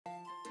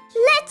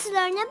Let's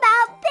learn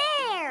about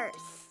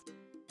bears.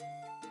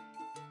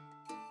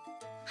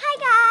 Hi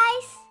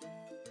guys!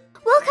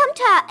 Welcome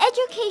to our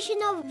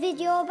educational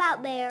video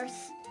about bears.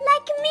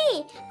 Like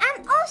me,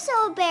 I'm also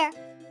a bear.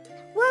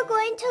 We're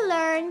going to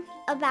learn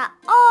about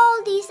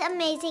all these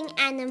amazing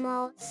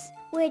animals,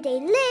 where they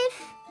live,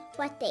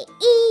 what they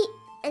eat,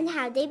 and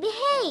how they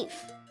behave.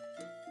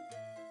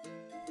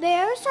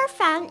 Bears are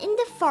found in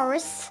the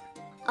forests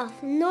of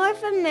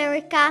North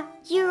America,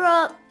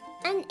 Europe,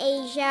 and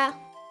Asia.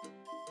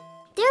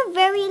 They're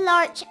very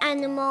large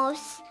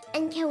animals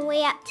and can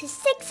weigh up to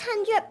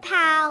 600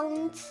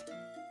 pounds.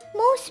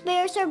 Most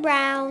bears are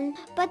brown,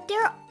 but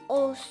there are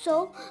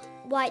also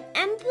white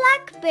and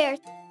black bears.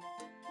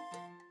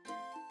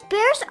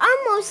 Bears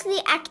are mostly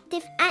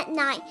active at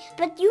night,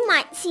 but you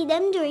might see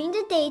them during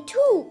the day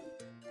too.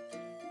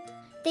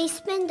 They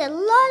spend a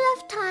lot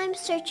of time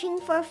searching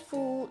for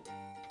food.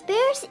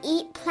 Bears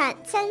eat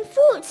plants and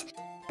fruits,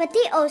 but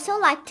they also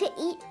like to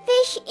eat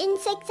fish,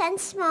 insects, and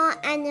small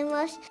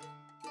animals.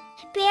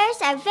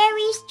 Bears are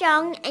very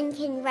strong and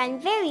can run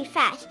very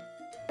fast,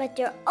 but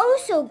they're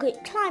also good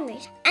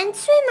climbers and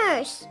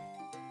swimmers.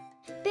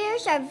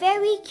 Bears are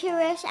very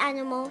curious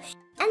animals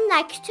and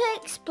like to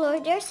explore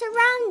their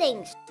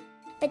surroundings,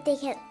 but they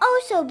can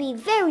also be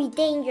very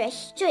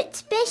dangerous, so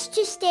it's best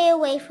to stay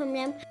away from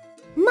them.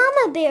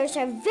 Mama bears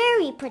are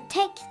very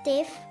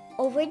protective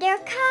over their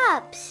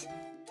cubs,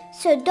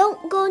 so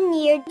don't go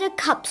near the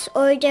cubs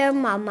or their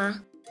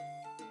mama.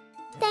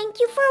 Thank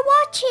you for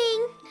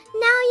watching.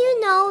 Now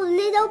you know a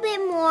little bit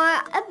more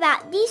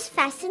about these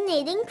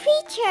fascinating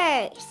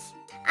creatures.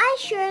 I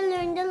sure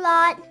learned a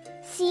lot.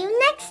 See you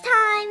next time.